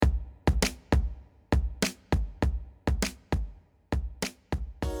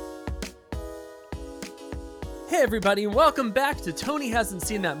Hey everybody, and welcome back to Tony Hasn't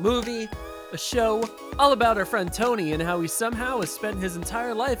Seen That Movie, a show all about our friend Tony and how he somehow has spent his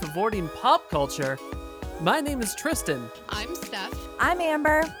entire life avoiding pop culture. My name is Tristan. I'm Steph. I'm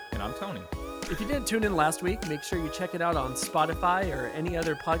Amber. And I'm Tony. If you didn't tune in last week, make sure you check it out on Spotify or any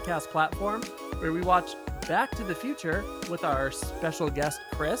other podcast platform where we watch Back to the Future with our special guest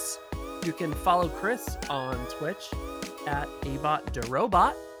Chris. You can follow Chris on Twitch at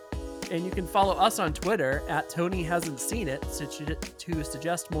abotderobot. And you can follow us on Twitter at Tony Hasn't Seen It to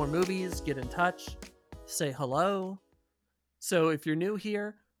suggest more movies, get in touch, say hello. So if you're new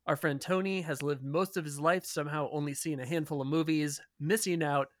here, our friend Tony has lived most of his life somehow only seeing a handful of movies, missing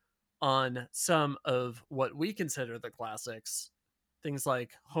out on some of what we consider the classics. Things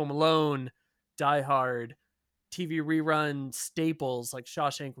like Home Alone, Die Hard, TV rerun staples like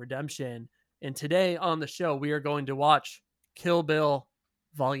Shawshank Redemption. And today on the show, we are going to watch Kill Bill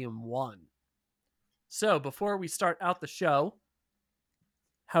Volume 1. So before we start out the show,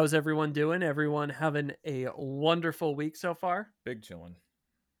 how's everyone doing? Everyone having a wonderful week so far? Big chillin'.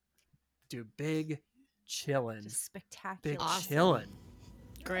 Dude, big chillin'. Just spectacular. Big Awesome. chillin'.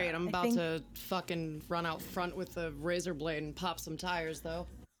 Great. I'm I about think- to fucking run out front with the razor blade and pop some tires, though.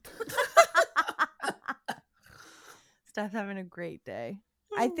 Steph having a great day.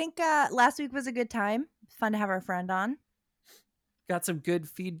 I think last week was a good time. Fun to have our friend on. Got some good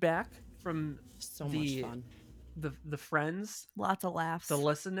feedback from So much The- fun. the friends, Lots of laughs. the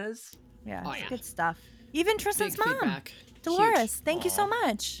listeners. Yeah, Oh, it's yeah. good stuff. Even Tristan's Big mom, feedback. Dolores. Huge. Thank you so Aw.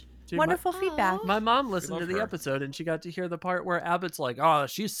 much. Dude, Wonderful feedback. My mom listened to love the her. episode and she got to hear the part where Abbott's like, "Oh,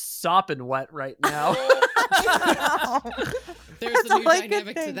 she's sopping wet right now." There's That's a new all I could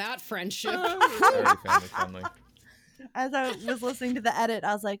dynamic to think. that friendship. Very family friendly. As I was listening to the edit,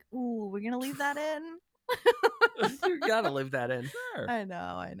 I was like, "Ooh, we're gonna leave that in." You gotta leave that in. Sure. I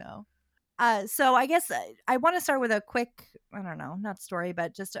know. So I guess I want to start with a quick, I don't know, not story,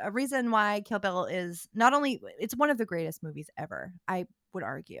 but just a reason why Kill Bill is not only, it's one of the greatest movies ever, I would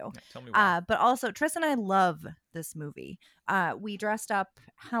argue. Yeah, tell me why. But also Tristan and I love this movie. We dressed up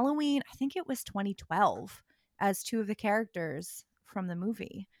Halloween, I think it was 2012, as two of the characters from the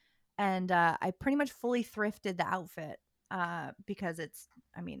movie. And I pretty much fully thrifted the outfit because it's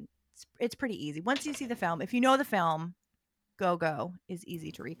pretty easy. Once you see the film, if you know the film, Go is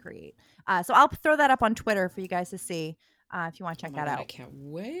easy to recreate. So I'll throw that up on Twitter for you guys to see if you want to check Oh my that God, I out. can't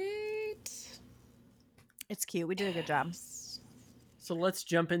wait. It's cute. We did a good job. Yes. So let's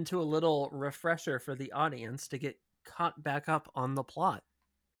jump into a little refresher for the audience to get caught back up on the plot.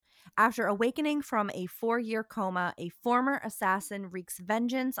 After awakening from a 4-year coma, a former assassin wreaks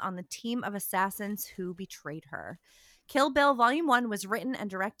vengeance on the team of assassins who betrayed her. Kill Bill Volume 1 was written and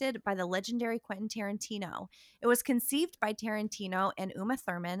directed by the legendary Quentin Tarantino. It was conceived by Tarantino and Uma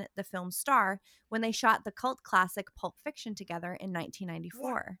Thurman, the film's star, when they shot the cult classic Pulp Fiction together in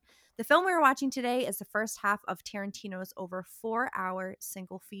 1994. The film we are watching today is the first half of Tarantino's over 4-hour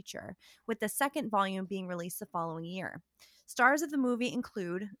single feature, with the second volume being released the following year. Stars of the movie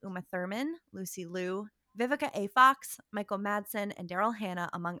include Uma Thurman, Lucy Liu, Vivica A. Fox, Michael Madsen, and Daryl Hannah,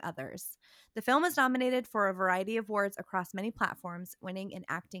 among others. The film is nominated for a variety of awards across many platforms, winning in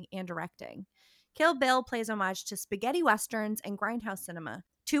acting and directing. Kill Bill plays homage to spaghetti westerns and grindhouse cinema,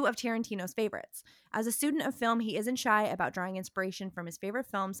 two of Tarantino's favorites. As a student of film, he isn't shy about drawing inspiration from his favorite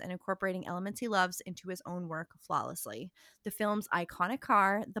films and incorporating elements he loves into his own work flawlessly. The film's iconic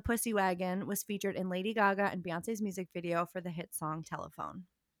car, the Pussy Wagon, was featured in Lady Gaga and Beyonce's music video for the hit song Telephone.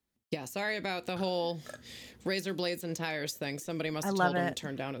 Yeah, sorry about the whole razor blades and tires thing. Somebody must I have love told him to it.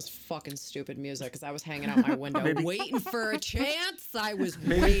 turn down his fucking stupid music because I was hanging out my window Maybe- waiting for a chance. I was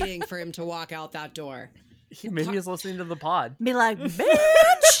waiting for him to walk out that door. Maybe he's listening to the pod. Be like,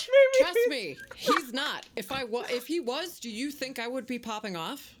 bitch! Trust me, he's not. If he was, do you think I would be popping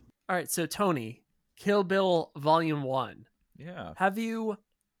off? All right, so Tony, Kill Bill Volume 1. Yeah, Have you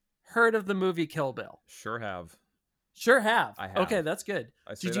heard of the movie Kill Bill? sure have. Sure have. I have. Okay, that's good.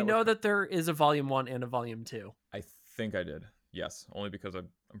 I say Did you that know with- that there is a Volume 1 and a Volume 2? I think I did. Yes, only because I'm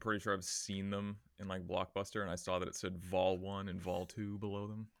pretty sure I've seen them in like Blockbuster, and I saw that it said Vol 1 and Vol 2 below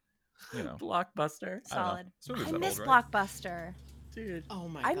them. You know, Blockbuster. I don't know. Solid. This movie's I that miss old, right? Blockbuster. Dude. Oh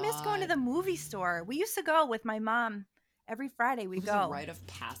my I god. miss going to the movie store. We used to go with my mom every Friday. It We'd was go. a rite of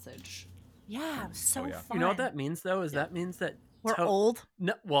passage. Yeah, it was so Oh, yeah. fun. You know what that means, though? Is Yeah. that means that We're To- old.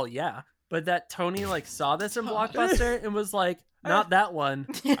 No, well, yeah, but that Tony like saw this in Blockbuster and was like, "Not that one.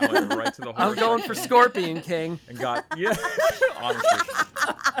 I went right to the I'm horror going for section Scorpion King." and got honestly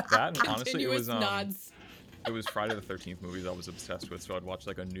that and honestly it Continuous was nods. it was Friday the 13th movies I was obsessed with, so I'd watch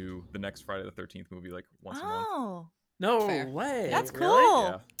like the next Friday the 13th movie like once a month. Oh, No Fair. way. That's Really? cool.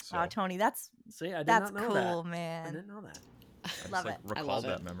 Yeah. So Wow, Tony, that's See, I did that's not know cool, that. I man. didn't know that. I just Love like it. I recalled love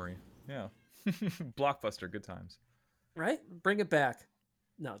that it. memory. Yeah. Blockbuster, good times. Right? Bring it back.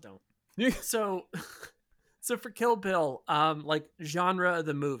 No, don't. Yeah. So, so for Kill Bill, like genre of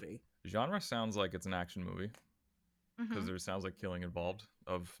the movie. Genre sounds like it's an action movie because Mhm. there sounds like killing involved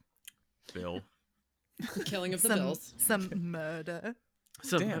of Bill. Killing of the some, bills. some murder.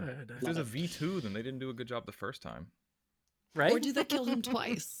 So, Damn. If there's a V2, then they didn't do a good job the first time. right? Or do they kill him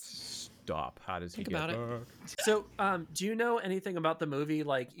twice? Stop. How does he Think get about it. back? So, do you know anything about the movie?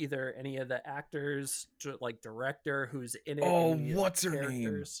 Like either any of the actors, like director who's in it? Oh, any what's her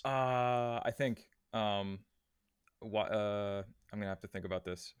characters? name? I think what I'm gonna have to think about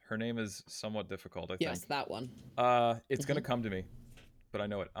this. Her name is somewhat difficult, I think. Yes, that one. It's gonna come to me, but I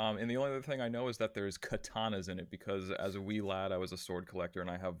know it. And the only other thing I know is that there's katanas in it because as a wee lad I was a sword collector and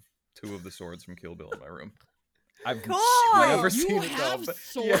I have 2 of the swords from Kill Bill in my room. I've Cool. never You seen it have though, but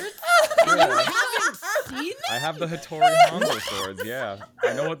swords? yeah. You haven't seen I have the Hattori Hanzo swords, yeah.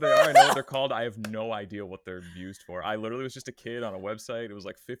 I know what they are, I know what they're called. I have no idea what they're used for. I literally was just a kid on a website. It was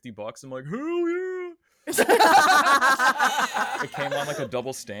like $50. I'm like, hell yeah. It came on like a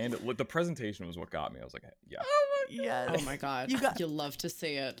double stand. The presentation was what got me. I was like, yeah. Yes. Oh my god. You love to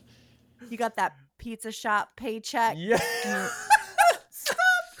see it. You got that pizza shop paycheck. Yeah.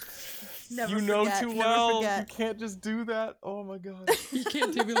 Never You know forget, too never well. You forget. can't just do that. Oh my god. You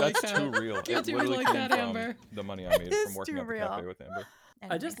can't do me like That's that. too real. Can't It do me literally like came that, from Amber. the money I made It from is working too at the real. cafe with Amber.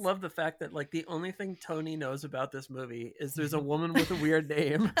 I just Anyways. love the fact that like the only thing Tony knows about this movie is there's a woman with a weird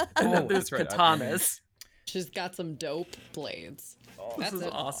name and Oh, that there's that's right. I mean, katanas. She's got some dope blades. Oh, This is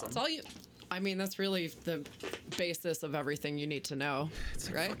it. awesome. That's all you. I mean, that's really the basis of everything you need to know, it's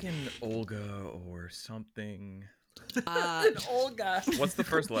like right? fucking Olga or something. An old guy. What's the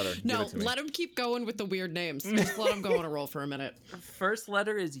first letter? Give No, it to me. let him keep going with the weird names. Just let him go on a roll for a minute. First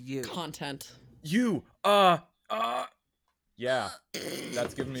letter is U. Content. You. Yeah.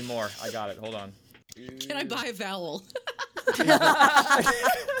 That's giving me more. I got it. Hold on. Can I buy a vowel? I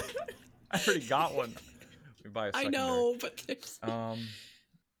already got one. Let me buy a I secondary. know, but there's.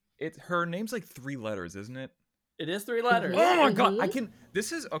 Her name's like 3 letters, isn't it? It is 3 letters. Oh my god, I Mhm. can.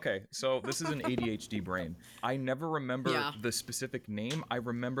 This is okay. So this is an ADHD brain. I never remember Yeah. the specific name. I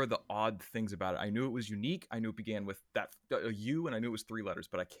remember the odd things about it. I knew it was unique. I knew it began with that a U, and I knew it was 3 letters,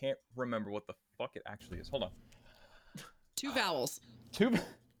 but I can't remember what the fuck it actually is. Hold on. 2 vowels. 2.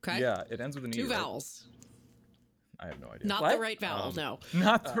 Okay. Yeah, it ends with an E. 2 right? vowels. I have no idea. Not What? the right vowel. No,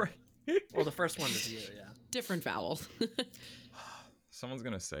 Not the Oh. right. Well, the first one is U, yeah. different vowel. Someone's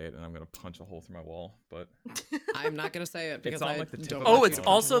gonna say it, and I'm gonna punch a hole through my wall. But I'm not gonna say it because on, I like, the tip don't. of Oh, my want it's you tongue. to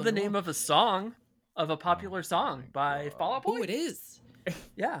also punch the a hole. name of a song, of a popular song by God. Fall Out Boy. Oh, it is.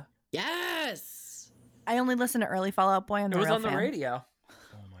 Yeah, Yes. I only listen to early Fall Out Boy. I'm it the was real on the fan. radio.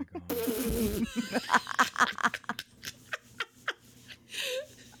 oh my god.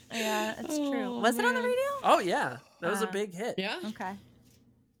 Yeah, it's true. Oh, Was it on the man. radio? Oh yeah, that was a Wow. big hit. Yeah. Okay.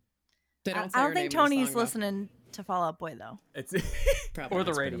 They I don't. Say I her don't think name in the Tony's song, though. listening to Fall Out Boy though. It's Probably. Or the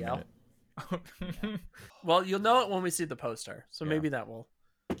It's been a radio. minute. Well, you'll know it when we see the poster, so Yeah. maybe that will.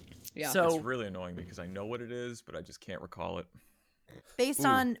 Yeah. So It's really annoying me because I know what it is, but I just can't recall it. Based Ooh.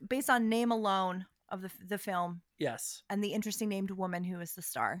 on name alone of the film yes, and the interesting named woman who is the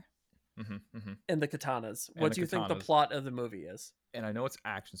star. and the katanas. And What the do you think the katanas. plot of the movie is? And I know it's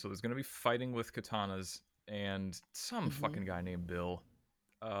action, so there's gonna be fighting with katanas and some Mhm. fucking guy named Bill.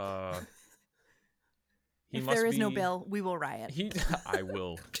 He If must there is no be- Bill, we will riot. He, I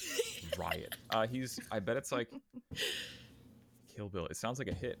will riot. I bet it's like Kill Bill. It sounds like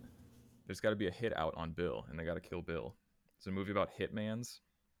a hit. There's got to be a hit out on Bill, and they got to kill Bill. It's a movie about hitmans.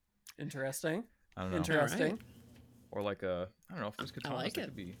 Interesting. I don't know. Interesting. Or like a, I don't know if there's katanas. like that it.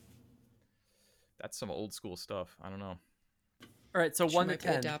 could be. That's some old school stuff. I don't know. All right, so She 1 to might be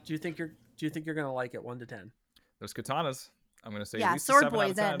 10. adapt- Do you think you're gonna like it 1 to 10? There's katanas. I'm gonna say Yeah, at least Sword a 7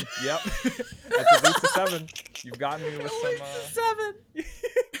 Boy's out of 10. Yep. That's at least a 7. You've gotten me with some. 7.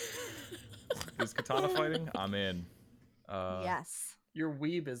 There's katana fighting. I'm in. Yes. Your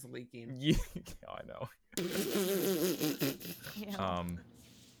weeb is leaking. Yeah, I know. Yeah.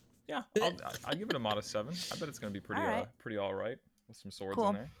 Yeah, I'll give it a modest 7. I bet it's gonna be pretty, All right. pretty all right with some swords Cool.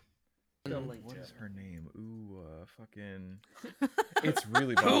 in there. Totally What too. is her name? Ooh, fucking. It's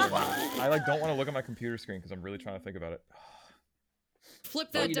really bothering me. I like don't want to look at my computer screen because I'm really trying to think about it. Flip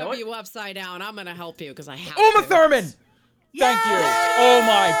Oh, that you know what? W upside down. I'm gonna help you because I have Uma to. Thurman. Thank you. Oh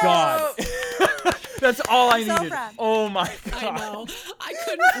my god. That's all I I'm so needed. proud. Oh my god. I know. I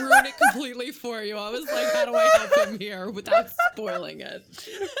couldn't ruin it completely for you. I was like, how do I help him here without spoiling it?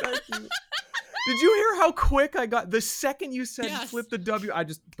 Thank you. Did you hear how quick I got? The second you said Yes. flip the W, I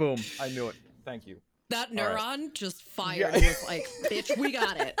just boom. I knew it. Thank you. That All right. neuron just fired. Yeah. It was like, bitch, we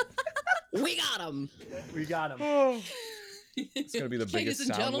got it. We got him. We got him. It's gonna be the Ladies biggest and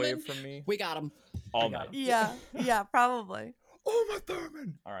sound gentlemen, wave from me we got him. all got night. him. Yeah, probably. Uma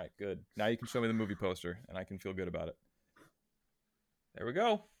Thurman. All right, good. Now you can show me the movie poster, and I can feel good about it. There we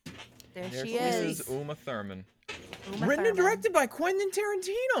go. There There she she is. Uma Thurman. Uma Written and Thurman. directed by Quentin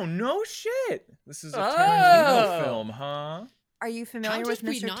Tarantino. No shit. This is a Oh. Tarantino film, huh? Are you familiar How with did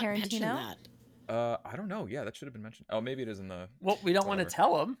we Mr. not mention Tarantino? that? I don't know. Yeah, that should have been mentioned. Oh, maybe it is in the. Well, we don't want to Whatever.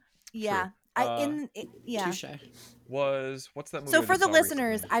 tell him. Yeah. Yeah. Touche. What's that movie? So I for just the saw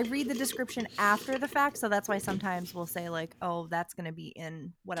listeners, recently? I read the description after the fact, so that's why sometimes we'll say like, "Oh, that's going to be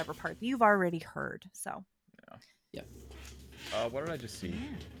in whatever part that you've already heard." So What did I just see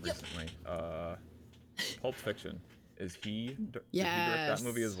recently? Pulp Fiction. Did he direct that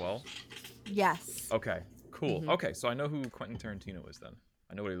movie as well? yes, Okay, cool. Mhm. Okay, so I know who Quentin Tarantino is then.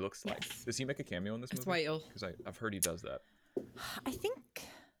 I know what he looks like. Yes. Does he make a cameo in this That's movie? why you'll. Because I've heard he does that. I think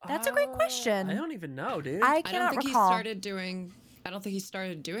that's a great question. I don't even know, dude. I I don't cannot think recall. he started doing. I don't think he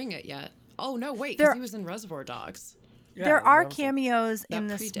started doing it yet. Oh no, wait, There- because he was in Reservoir Dogs. Yeah, There are that was- cameos in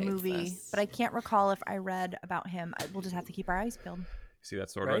That this predates movie, this. but I can't recall if I read about him. We'll just have to keep our eyes peeled. See that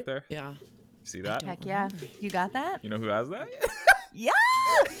sword Right? right there? Yeah. See that? don't Heck yeah, you got that? You know who has that? Yeah.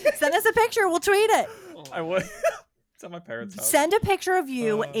 Send us a picture. We'll tweet it. I would. It's at my parents' house. Send a picture of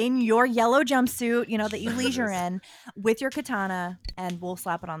you Uh, in your yellow jumpsuit, you know, that you There it leisure is. in, with your katana, and we'll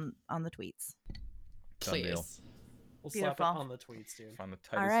slap it on the tweets. Done deal. Please. We'll slap it Beautiful. on the tweets, dude. Find the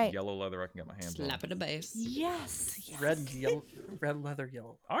tightest right. yellow leather I can get my hands on. Slap it a base. Yes. yes. Red leather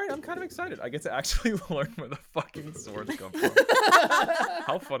yellow. All right, I'm kind of excited. I get to actually learn where the fucking swords come from.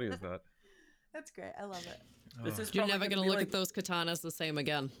 How funny is that? That's great. I love it. This is You're probably never gonna gonna be look like, at those katanas the same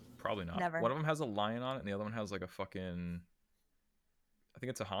again. Probably not. Never. One of them has a lion on it, and the other one has like a fucking. I think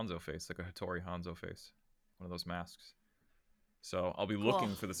it's a Hanzo face, like a Hattori Hanzo face. One of those masks. So I'll be looking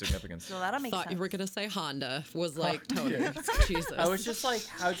Cool. for the significance. So that'll make Thought sense. you were gonna say Honda. Was like Tony. Yeah. Jesus. I was just like,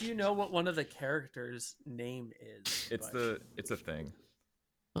 how do you know what one of the characters' name is? It's But- it's a thing.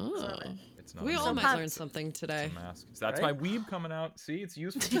 Oh. It's not. We a all name. might Sometimes- learn something It's today. a mask. So that's Right? my weeb coming out. See, it's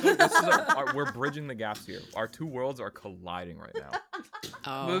useful. This is we're bridging the gaps here. Our two worlds are colliding right now.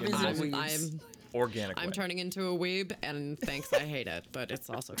 Oh, Movies and I'm, weebs. Organic. I'm way. turning into a weeb, and thanks, I hate it, but it's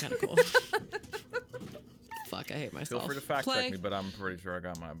also kind of cool. Fuck, I hate Feel myself. free to fact Play. check me, but I'm pretty sure I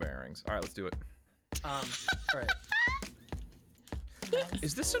got my bearings. All right, let's do it. All right.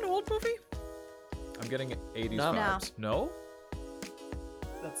 Is this an old movie? I'm getting 80s No. vibes. No?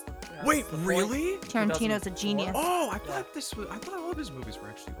 That's the, Wait, that's the point. really? Tarantino's a 2004? genius. Oh, I Yeah. thought all of his movies were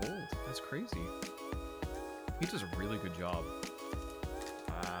actually old. That's crazy. He does a really good job.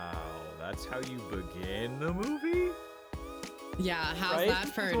 Wow, that's how you begin the movie? Yeah, how's Right? that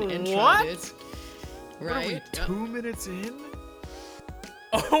for an intro, What? dude? What are we, Right? 2 minutes in?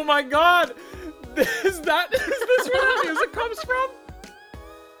 Oh my god! Is this where the music comes from?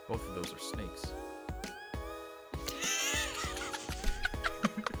 Both of those are snakes.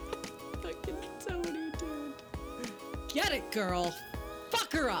 Fucking Tony, dude. Get it, girl.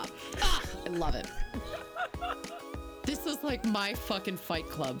 Fuck her up. Ah, I love it. This is like my fucking Fight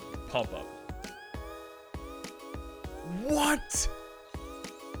Club. Pump up. What?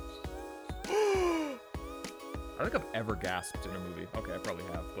 I don't think I've ever gasped in a movie. Okay, I probably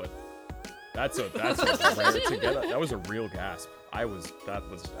have, but that's a rare to get. That was a real gasp. That was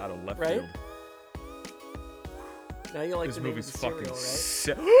out of left Right? field. Now you like This the name of movie's the fucking cereal, right?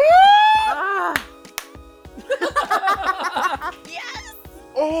 sick. Ah! Yes!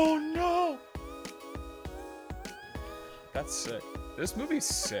 Oh no! That's sick. This movie's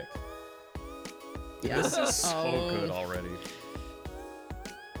sick. Yeah. This is so Oh. good already.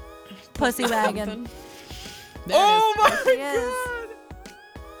 Pussy wagon. Something. There Oh There my she is.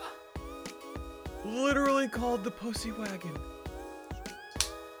 god! Literally called the Pussy Wagon.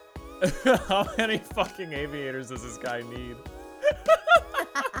 How many fucking aviators does this guy need?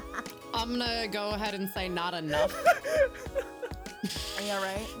 I'm gonna go ahead and say not enough. Are you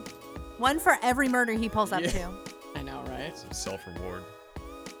alright? One for every murder he pulls up Yeah. to. I know, right? Some self-reward.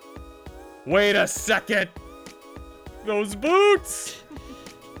 Wait a second! Those boots!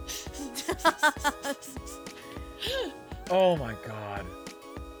 Oh my god.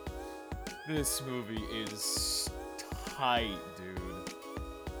 This movie is tight, dude.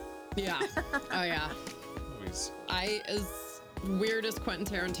 Yeah. Oh yeah. Movie's As weird as Quentin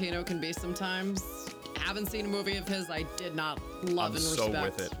Tarantino can be sometimes, haven't seen a movie of his I did not love I'm and so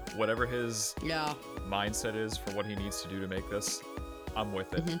respect. with it. Whatever his Yeah. mindset is for what he needs to do to make this, I'm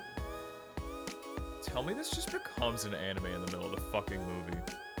with it. tell me this just becomes an anime in the middle of the fucking movie.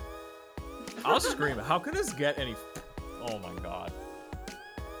 I'll scream. How can this get any... Oh my god.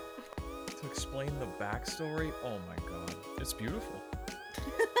 To explain the backstory? Oh my god. It's beautiful.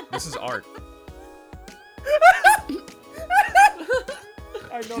 This is art.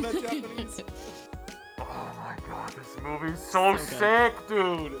 I know that Japanese. Oh my god, this movie's so sick,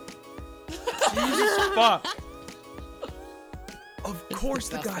 dude. Jesus fuck. Of course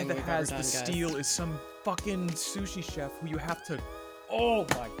the best guy thing that we've has ever the done, guys. steel is some fucking sushi chef who you have to... Oh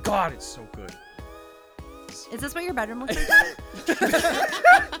my god, it's so good. Is this what your bedroom looks like?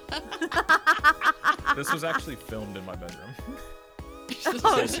 This was actually filmed in my bedroom.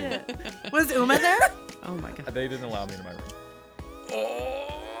 Oh shit. Was Uma there? Oh my god. They didn't allow me into my room. Oh.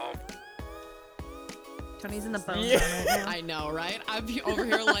 Tony's in the bone Yeah. zone right now. I know, right? I'm over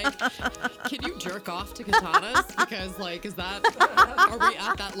here like, can you jerk off to katanas? Because like, are we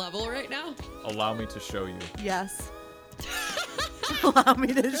at that level right now? Allow me to show you. Yes. Allow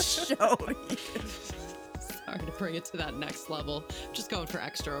me to show you. Sorry to bring it to that next level. Just going for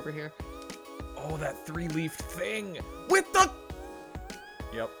extra over here. Oh, that 3-leaf thing with the...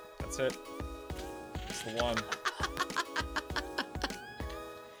 Yep, that's it. That's the one.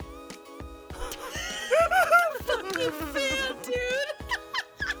 Fan, dude.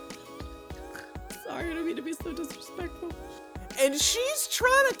 Sorry, I don't mean to be so disrespectful. And she's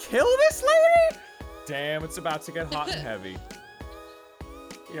trying to kill this lady? Damn, it's about to get hot and heavy.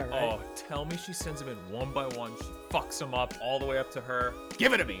 Yeah, right. Oh, tell me she sends him in one by one. She fucks him up all the way up to her.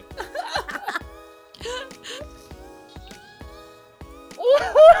 Give it to me.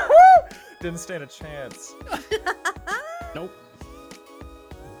 Didn't stand a chance. Nope.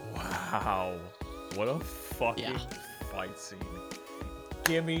 Wow. What a fucking Yeah. fight scene.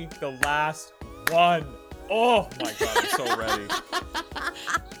 Give me the last one. Oh my god, I'm so ready.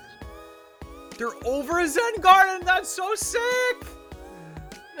 They're over a Zen garden. That's so sick.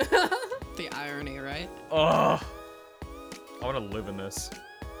 The irony, right? Ugh. I want to live in this.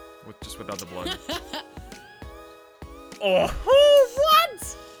 Without the blood. Oh,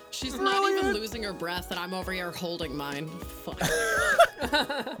 what? She's not even losing her breath, and I'm over here holding mine. Fuck.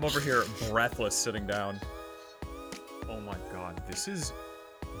 I'm over here breathless sitting down. Oh my god, this is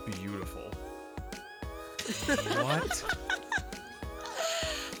beautiful. What?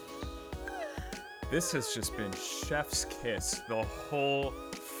 This has just been chef's kiss the whole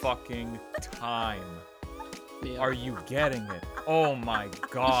fucking time. Yeah. Are you getting it? Oh my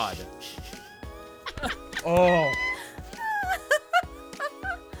god. Oh.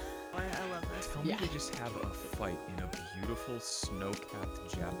 I love this. Tell me Yeah. they just have a fight in a beautiful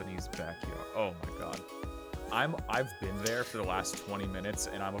snow-capped Japanese backyard. Oh my god. I've been there for the last 20 minutes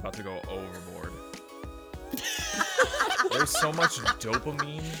and I'm about to go overboard. There's so much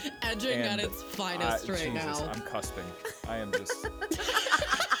dopamine. Edging at and, its finest right Jesus, now. I'm cusping. I am just...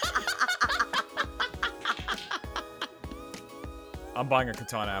 I'm buying a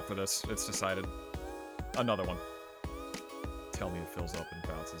katana after this. It's decided. Another one. Tell me it fills up and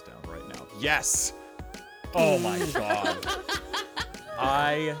bounces down right now. Yes! Oh my god.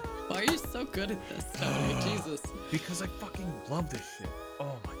 Why are you so good at this, Tony? Jesus. Because I fucking love this shit.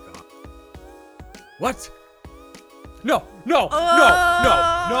 Oh my god. What? No, no, no,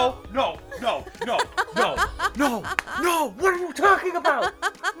 no, no, no, no, no, no, what are you talking about?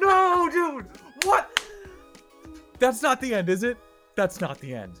 No, dude, what? That's not the end, is it? That's not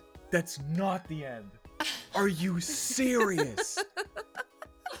the end. That's not the end. Are you serious?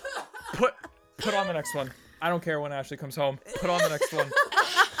 Put on the next one. I don't care when Ashley comes home. Put on the next one.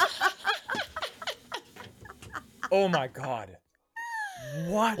 Oh my god.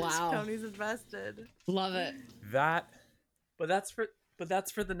 What? Wow. Tony's invested. Love it. That. But that's for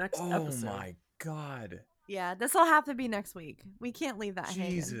the next Oh episode. my god. Yeah, this will have to be next week. We can't leave that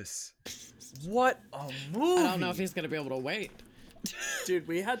hanging. Jesus. What a movie. I don't know if he's gonna be able to wait. Dude,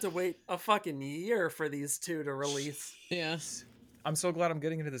 we had to wait a fucking year for these two to release. Yeah. I'm so glad I'm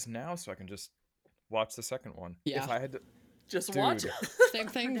getting into this now so I can just watch the second one. Yeah. If I had to. Just Dude. watch it. Same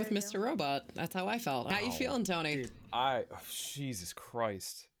thing with Mr. Robot. That's how I felt. How you Wow. feeling, Tony? Jesus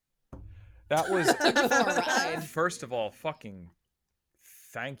Christ. That was. For a ride. First of all, fucking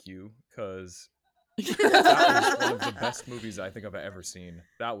thank you, because that was one of the best movies I think I've ever seen.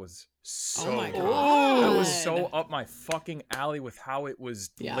 That was so Oh my good. God. That was so up my fucking alley with how it was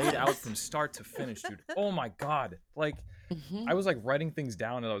Yeah. laid out from start to finish, dude. Oh my god. Like, Mhm. I was like writing things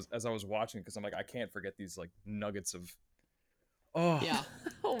down as I was watching because I'm like, I can't forget these like nuggets of. Oh Yeah.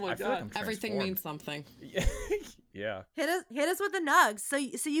 Oh my I feel like god. I'm Everything transformed. means something. Yeah. Yeah. Hit us with the nugs. So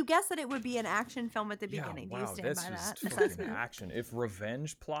you guessed that it would be an action film at the beginning. Yeah, Do you wow, stand this by is that fucking assessment? action. If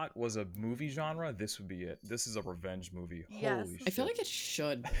revenge plot was a movie genre, this would be it. This is a revenge movie. Yes. Holy shit. I feel like it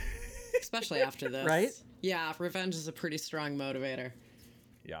should, especially after this. Right? Yeah, revenge is a pretty strong motivator.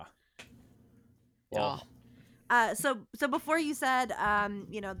 Yeah. Well, So before you said,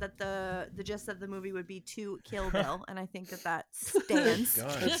 that the gist of the movie would be to kill Bill, and I think that stands.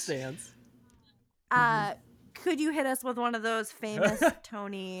 God. It stands. Could you hit us with one of those famous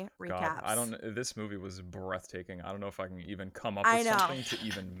Tony recaps? God, I don't. This movie was breathtaking. I don't know if I can even come up I with know. something to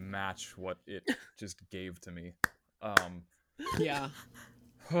even match what it just gave to me. yeah.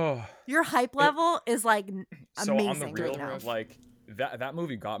 Your hype level is like So amazing on the real, right now. like that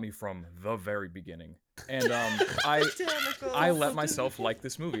movie got me from the very beginning, and I let myself like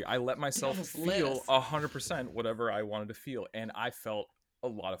this movie. I let myself Dennis feel Liz. 100% whatever I wanted to feel, and I felt a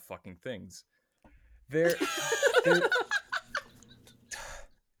lot of fucking things. There,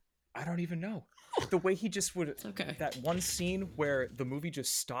 I don't even know. The way he just would, Okay. that one scene where the movie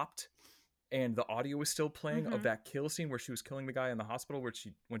just stopped and the audio was still playing of that kill scene where she was killing the guy in the hospital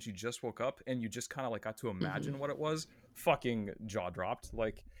when she just woke up, and you just kind of like got to imagine what it was. Fucking jaw dropped.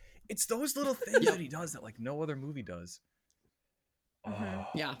 Like, it's those little things that he does that like no other movie does. Oh.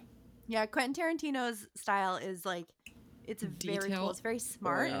 Yeah. Yeah, Quentin Tarantino's style is like, it's very cool. It's very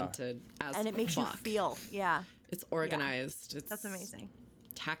smart, Oriented as and it makes you fuck. feel. Yeah, It's organized. It's that's amazing.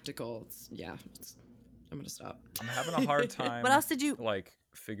 Tactical. I'm gonna stop. I'm having a hard time. What else did you? like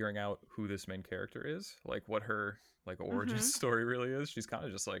figuring out who this main character is, like what her like origin story really is? She's kind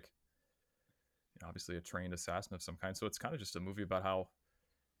of just like, obviously a trained assassin of some kind. So it's kind of just a movie about how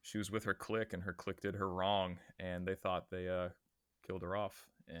she was with her clique and her clique did her wrong, and they thought they killed her off.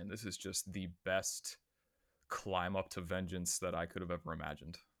 And this is just the best climb up to vengeance that I could have ever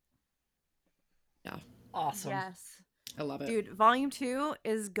imagined. Yeah. Awesome. Yes, I love it. dude. Volume 2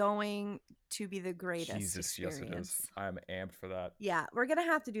 is going to be the greatest. Jesus, yes it experience. is. I'm amped for that. Yeah, we're gonna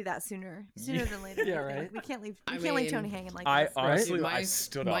have to do that sooner than later. Yeah, I think. right. We can't leave. I We can't leave mean, Tony hanging like I this. honestly, my, I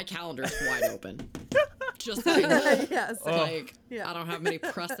stood my up. calendar's wide open. Just so you know. Yes. Like, Yeah. I don't have many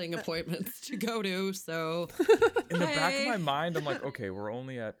pressing appointments to go to, so In the back of Hey. my mind, I'm like, okay, we're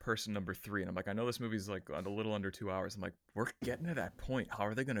only at person number 3, and I'm like, I know this movie's like a little under 2 hours. I'm like, we're getting to that point. How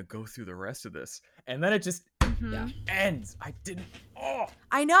are they gonna go through the rest of this? And then it just yeah. ends. I didn't. Oh,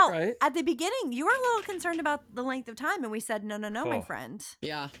 I know. Right? At the beginning, you were a little concerned about the length of time, and we said, no, my Oh. friend.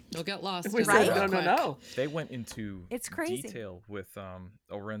 Yeah. You'll get lost. We in Right? said it real no. quick. they went into It's crazy. detail with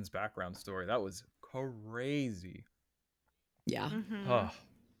Oren's background story. That was crazy. Yeah. Mhm. Oh,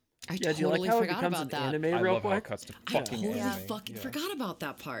 I Yeah, do you like totally how it forgot becomes about an that. anime I real love how it quick? cuts to I fucking totally anime. fucking Yeah. forgot about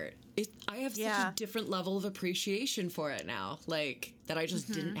that part. I have such Yeah. a different level of appreciation for it now, like that I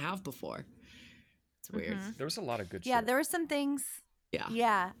just didn't have before. It's weird. There was a lot of good Yeah, shit. there were some things. Yeah.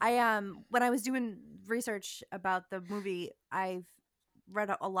 Yeah, I when I was doing research about the movie, I've read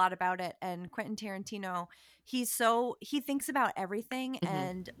a lot about it, and Quentin Tarantino, he thinks about everything,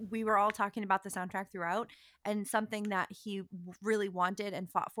 and we were all talking about the soundtrack throughout, and something that he really wanted and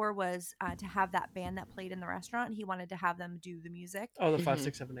fought for was to have that band that played in the restaurant. He wanted to have them do the music. Oh, the 5,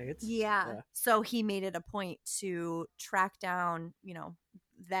 6, 7, 8. Yeah. So he made it a point to track down,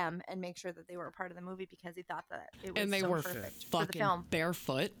 them and make sure that they were a part of the movie because he thought that it was And they so were perfect for the fucking film.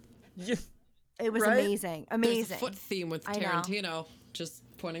 barefoot. Yeah. It was Right? amazing. There's Amazing. a foot theme with I know. Tarantino. Just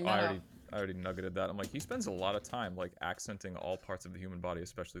pointing I that already, out. I already nuggeted that. I'm like, he spends a lot of time like accenting all parts of the human body,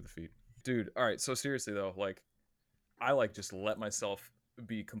 especially the feet. Dude, all right. So seriously though, like, I like just let myself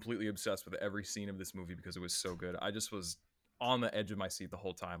be completely obsessed with every scene of this movie because it was so good. I just was on the edge of my seat the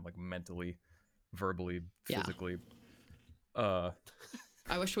whole time, like mentally, verbally, Yeah. physically.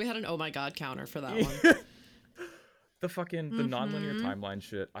 I wish we had an oh my god counter for that one. The fucking the nonlinear timeline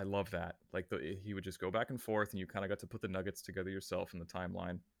shit, I love that. Like he would just go back and forth, and you kind of got to put the nuggets together yourself in the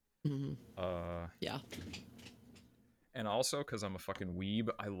timeline. Mhm. Yeah. And also because I'm a fucking weeb,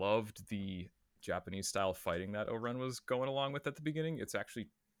 I loved the Japanese style fighting that Oren was going along with at the beginning. It's actually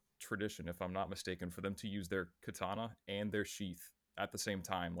tradition, if I'm not mistaken, for them to use their katana and their sheath at the same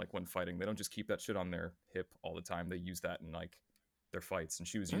time, like when fighting. They don't just keep that shit on their hip all the time. They use that in like their fights, and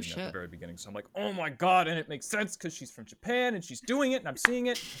she was Oh, using it at shit. the very beginning. So I'm like, oh my god, and it makes sense because she's from Japan and she's doing it, and I'm seeing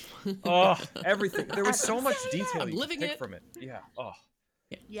it. Oh, everything. There was so much detail I'm you could living pick it. from it. Yeah. Oh,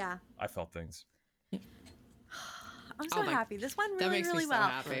 Yeah. I felt things. I'm so Oh my- happy. This one that really, makes me really so well.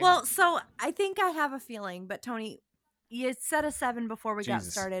 happy. Well, so I think I have a feeling, but Tony, you said a 7 before we got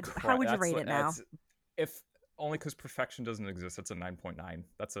Jesus started. Christ, How would you that's rate like- it now? that's- If only because perfection doesn't exist, that's a 9.9.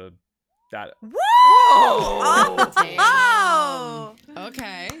 That's a That Woo! Oh, Oh!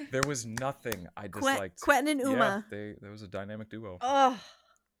 Okay. there was nothing I disliked. Quentin and Uma. Yeah, there was a dynamic duo. Oh,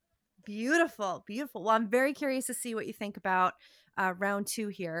 beautiful, beautiful. Well, I'm very curious to see what you think about round 2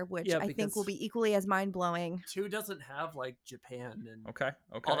 here, which Yeah, I think because- will be equally as mind blowing. 2 doesn't have like Japan and Okay.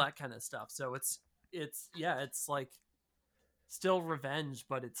 all that kind of stuff. So it's like still revenge,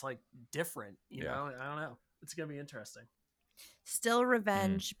 but it's like different, you Yeah. know? I don't know. It's going to be interesting. Still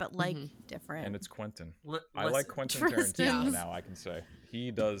revenge, but like Mhm. different. And it's Quentin. Li- I like listen, Quentin Tristan. Tarantino now, I can say.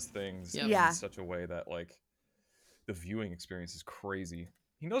 He does things Yep. in Yeah. such a way that, like, the viewing experience is crazy.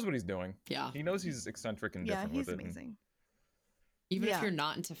 He knows what he's doing. Yeah. He knows he's eccentric and Yeah, different he's with it. amazing. Even Yeah. if you're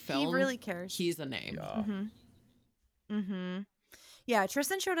not into film, He really cares. he's a name. Yeah. Mm-hmm. Yeah,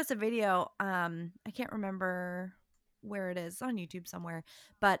 Tristan showed us a video. I can't remember where it is, on YouTube somewhere,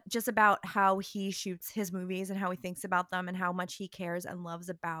 but just about how he shoots his movies and how he thinks about them and how much he cares and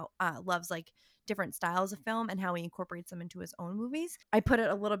loves like different styles of film and how he incorporates them into his own movies. I put it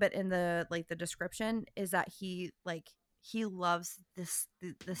a little bit in the description, is that he loves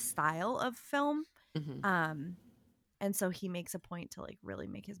the style of film. Mhm. And so he makes a point to like really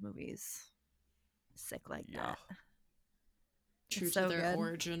make his movies sick like Yeah. that. True It's to so their good.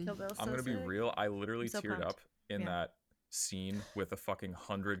 origin. Kill Bill's I'm so going to be sick. real. I literally I'm so teared pumped. up in Yeah. that scene with the fucking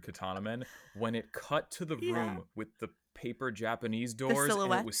 100 katana men when it cut to the Yeah. room with the paper Japanese doors and it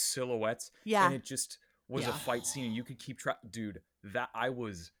silhouettes. was silhouettes. Yeah. And it just was a Yeah. fight scene and you could keep track. Dude, Yeah.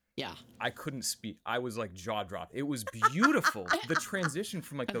 I couldn't speak. I was like jaw dropped. It was beautiful. The transition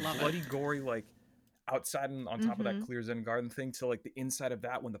from like I the love it. bloody, gory, like outside and on top of that Mhm. clear Zen garden thing to like the inside of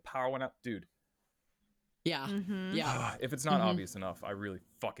that when the power went out. Dude, Yeah. Mhm. Yeah. if it's not Mhm. obvious enough, I really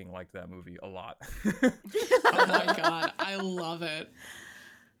fucking liked that movie a lot. Oh my god, I love it.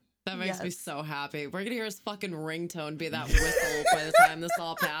 That makes me Yes. so happy. We're gonna hear his fucking ringtone be that whistle by the time this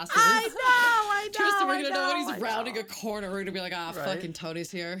all passes. I know. Tristan, we're I gonna know when know, he's I rounding know. a corner. We're gonna be like, ah, Right. fucking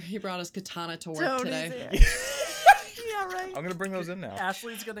Tony's here. He brought his katana to work Tony's today. here. Yeah, right. I'm gonna bring those in now.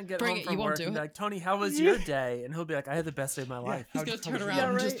 Ashley's going to get Bring home it, from you won't work do and be it. like, Tony, how was your day? And he'll be like, I had the best day of my life. He's How'd- gonna how turn was around your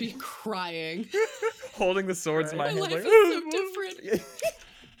and day? just be crying. Holding the swords in my Right. My hand, life like, is so different.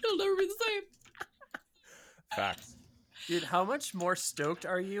 It'll never be the same. Facts. Dude, how much more stoked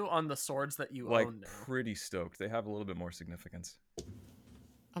are you on the swords that you Like own now? pretty stoked. They have a little bit more significance.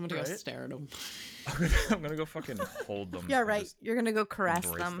 I'm gonna go Right? stare at him. I'm gonna go fucking hold them. Yeah, and right. just- You're gonna go caress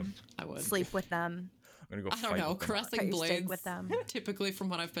embrace them, them. I would. sleep with them. I'm gonna go I fight don't know. with them. Caressing Cut your steak blades with them. typically, from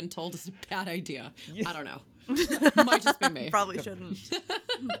what I've been told, is a bad idea. Yeah. I don't know. Might just be me. Probably shouldn't.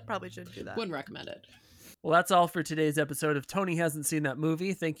 Probably shouldn't do that. Wouldn't recommend it. Well, that's all for today's episode of Tony Hasn't Seen That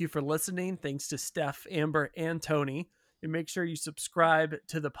Movie. Thank you for listening. Thanks to Steph, Amber, and Tony. And make sure you subscribe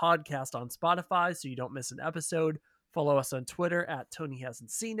to the podcast on Spotify so you don't miss an episode. Follow us on Twitter at Tony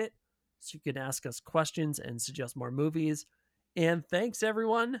Hasn't Seen It so you can ask us questions and suggest more movies. And thanks,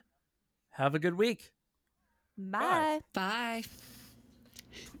 everyone. Have a good week. Bye. Bye.